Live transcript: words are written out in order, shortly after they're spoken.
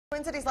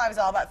Twin Cities Live is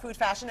all about food,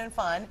 fashion, and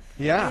fun.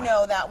 Yeah. You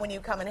know that when you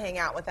come and hang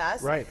out with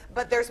us. Right.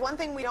 But there's one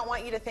thing we don't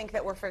want you to think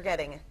that we're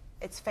forgetting.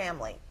 It's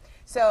family.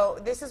 So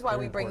this is why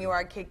we bring you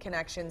our Kid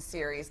Connections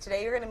series.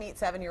 Today you're going to meet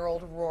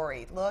 7-year-old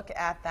Rory. Look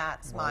at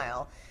that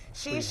smile.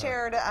 She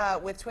shared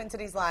with Twin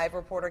Cities Live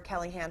reporter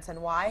Kelly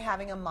Hansen why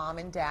having a mom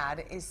and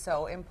dad is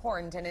so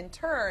important. And in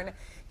turn,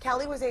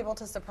 Kelly was able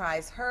to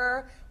surprise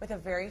her with a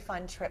very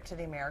fun trip to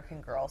the American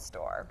Girl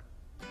store.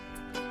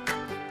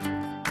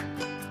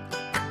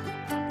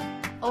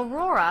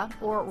 Aurora,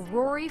 or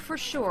Rory for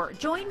short,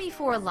 joined me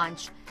for a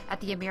lunch at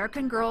the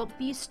American Girl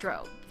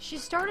Bistro. She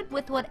started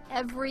with what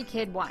every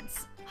kid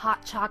wants,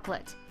 hot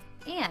chocolate,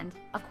 and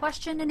a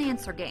question and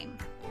answer game.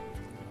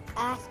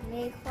 Ask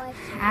me a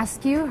question.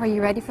 Ask you, are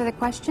you ready for the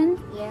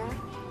question? Yeah.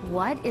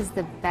 What is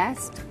the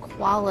best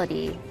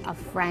quality a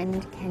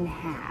friend can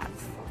have?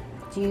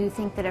 Do you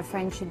think that a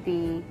friend should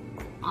be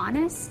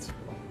honest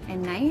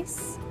and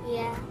nice?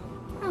 Yeah.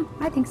 Oh,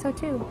 I think so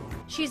too.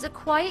 She's a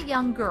quiet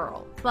young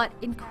girl, but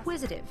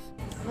inquisitive.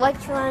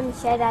 Which one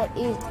should I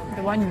eat?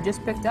 The one you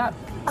just picked up.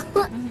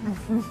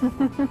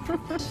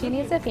 She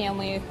needs a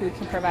family who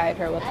can provide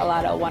her with a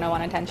lot of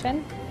one-on-one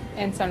attention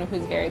and someone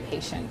who's very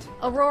patient.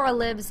 Aurora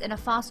lives in a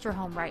foster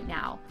home right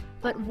now,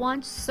 but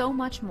wants so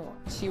much more.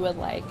 She would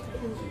like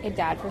a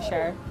dad for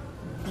sure,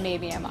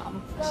 maybe a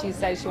mom. She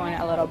said she wanted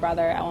a little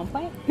brother at one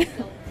point,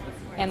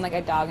 and like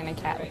a dog and a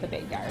cat with a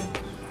big yard.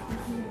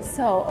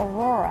 So,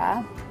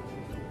 Aurora,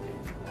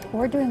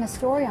 we're doing a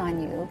story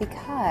on you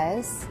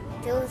because...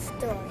 Do a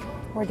story.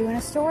 We're doing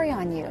a story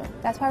on you.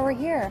 That's why we're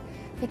here,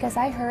 because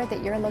I heard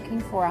that you're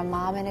looking for a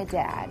mom and a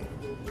dad.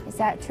 Is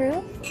that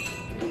true?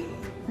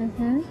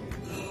 Mm-hmm.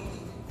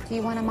 Do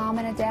you want a mom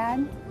and a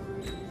dad?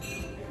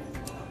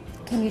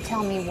 Can you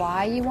tell me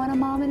why you want a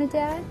mom and a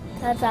dad?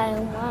 Because I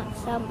want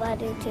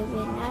somebody to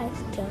be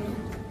nice to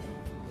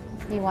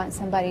me. You want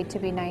somebody to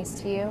be nice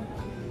to you?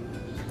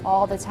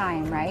 All the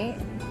time, right?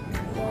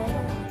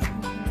 Yeah.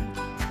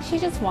 She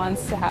just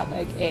wants to have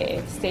like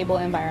a stable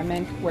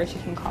environment where she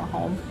can call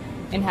home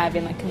and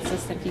having like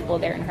consistent people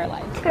there in her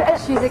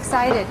life. She's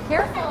excited.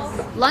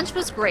 Careful. Lunch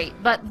was great,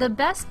 but the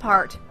best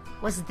part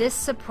was this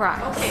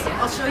surprise. Okay,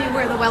 I'll show you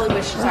where the well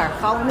wishes are.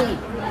 Follow me.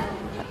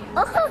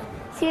 Oh,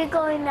 she's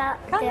going out.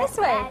 Come this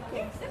way.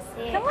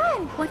 Yeah. Come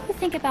on. What do you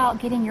think about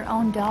getting your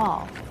own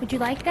doll? Would you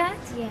like that?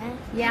 Yeah.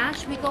 Yeah?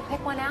 Should we go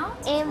pick one out?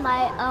 And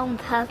my own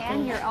puppy.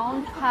 And your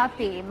own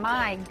puppy.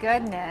 My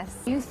goodness.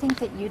 Do you think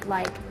that you'd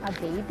like a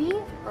baby,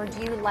 or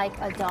do you like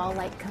a doll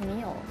like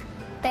Camille?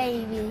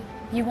 Baby.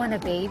 You want a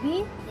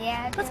baby?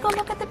 Yeah. Let's go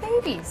look at the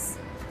babies.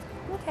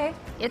 Okay.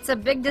 It's a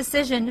big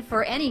decision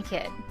for any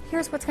kid.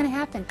 Here's what's going to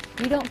happen.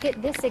 You don't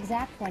get this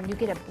exact one. You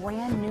get a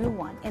brand new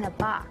one in a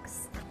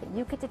box that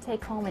you get to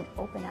take home and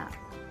open up.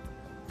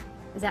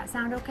 Does that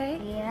sound okay?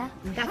 Yeah.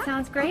 That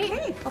sounds great?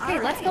 Okay, Okay,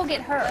 all let's right. go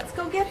get her. Let's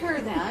go get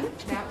her then.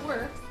 That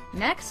works.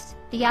 Next,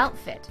 the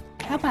outfit.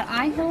 How about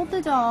I hold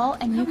the doll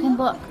and you can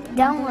look?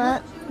 Don't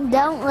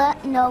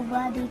let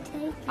nobody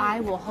take it. I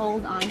will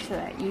hold on to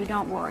it. You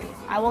don't worry.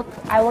 I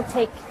will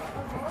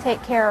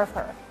take care of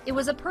her. It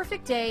was a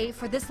perfect day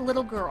for this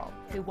little girl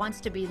who wants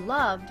to be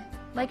loved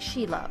like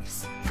she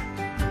loves.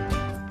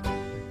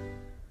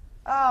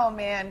 Oh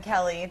man,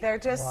 Kelly, they're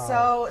just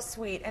so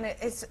sweet, and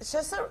it's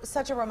just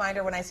such a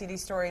reminder when I see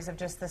these stories of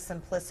just the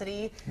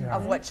simplicity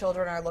of what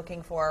children are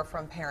looking for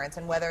from parents,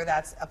 and whether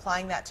that's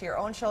applying that to your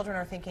own children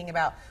or thinking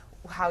about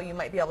how you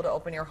might be able to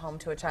open your home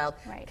to a child.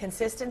 Right.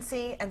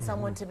 Consistency and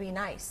someone to be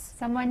nice.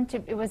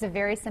 It was a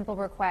very simple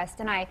request,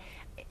 and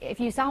if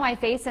you saw my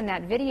face in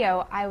that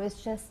video, I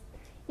was just,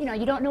 you know,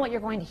 you don't know what you're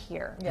going to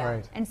hear. Yeah.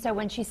 Right. And so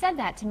when she said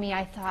that to me,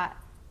 I thought,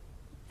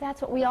 that's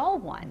what we all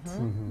want.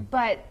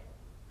 But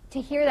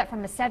to hear that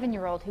from a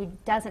 7-year-old who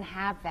doesn't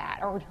have that,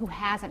 or who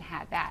hasn't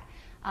had that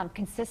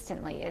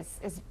consistently,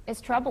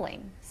 is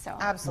troubling. So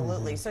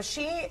Absolutely. So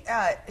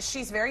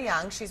she's very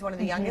young. She's one of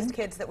the youngest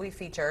kids that we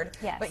featured.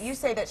 Yes. But you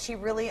say that she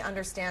really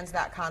understands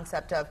that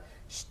concept of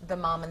the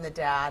mom and the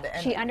dad,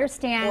 and she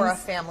understands, or a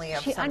family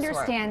of she some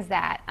understands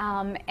that,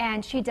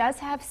 and she does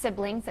have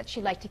siblings that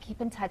she'd like to keep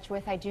in touch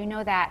with. I do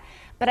know that,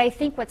 but I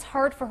think what's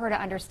hard for her to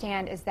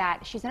understand is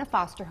that she's in a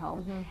foster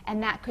home,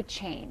 and that could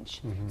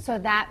change. So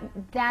that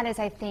is,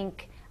 I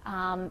think,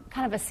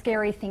 kind of a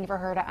scary thing for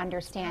her to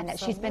understand, that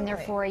she's been there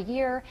for a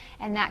year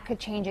and that could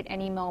change at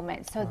any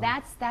moment. So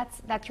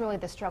that's really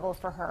the struggle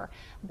for her.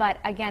 But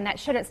again, that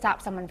shouldn't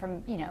stop someone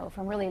from, you know,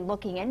 from really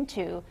looking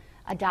into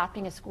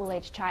adopting a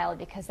school-age child,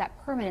 because that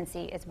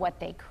permanency is what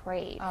they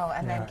crave. Oh,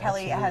 and then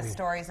Kelly has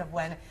stories of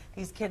when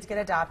these kids get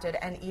adopted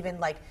and even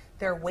like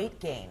their weight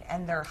gain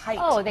and their height.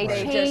 Oh, they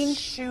change.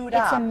 Just shoot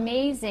up. It's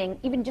amazing,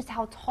 even just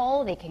how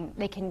tall they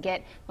can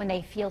get when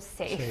they feel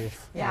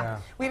safe. Yeah.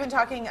 We've been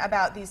talking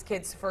about these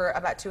kids for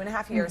about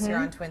 2.5 years here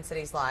on Twin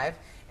Cities Live,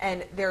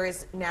 and there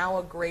is now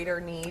a greater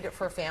need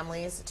for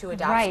families to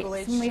adopt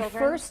school-age When children. we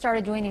first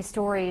started doing these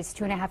stories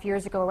 2.5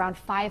 years ago, around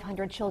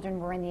 500 children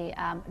were in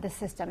the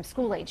system,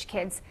 school-age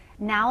kids.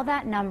 Now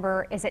that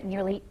number is at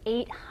nearly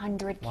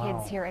 800 Wow.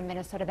 kids here in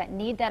Minnesota that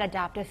need that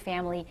adoptive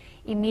family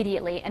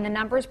immediately. And the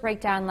numbers break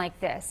down like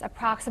this.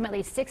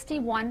 Approximately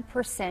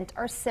 61%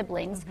 are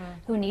siblings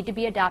who need to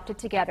be adopted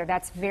together.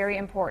 That's very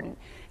important.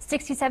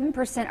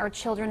 67% are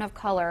children of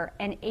color,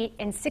 and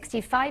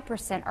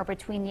 65% are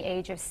between the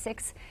age of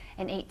 6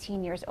 and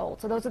 18 years old.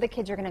 So those are the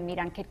kids you're going to meet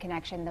on Kid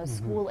Connection, those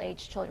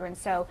school-age children.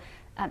 So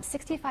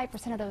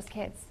 65% of those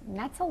kids, and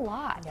that's a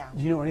lot. Yeah.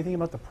 Do you know anything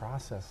about the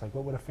process? Like,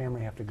 what would a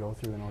family have to go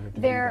through in order to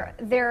do There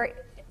that?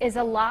 is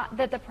a lot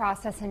that the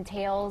process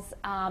entails,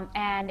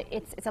 and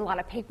it's a lot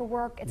of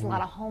paperwork, it's a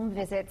lot of home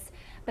visits,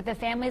 but the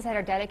families that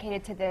are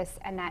dedicated to this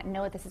and that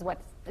know this is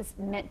what is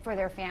meant for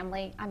their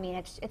family, I mean,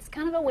 it's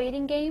kind of a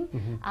waiting game,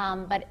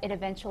 but it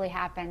eventually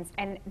happens.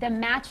 And the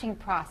matching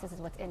process is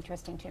what's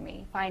interesting to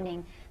me,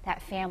 finding that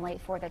family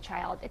for the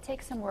child. It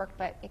takes some work,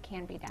 but it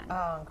can be done.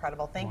 Oh,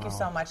 incredible. Thank you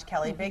so much,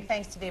 Kelly. Big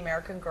thanks to the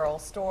American Girl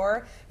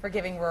store for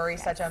giving Rory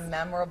such a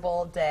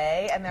memorable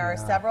day. And there are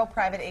several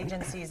private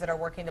agencies that are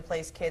working to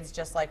place kids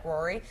just like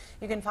Rory.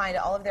 You can find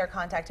all of their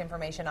contact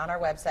information on our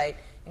website.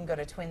 You can go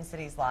to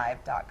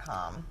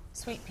TwinCitiesLive.com.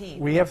 Sweet Pea.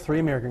 We have 3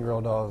 American Girl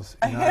dolls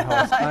in our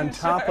house on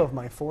top of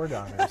my 4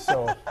 daughters.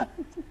 So,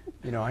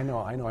 you know, I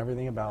know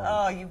everything about them.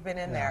 Oh, you've been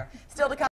in there. Still to come.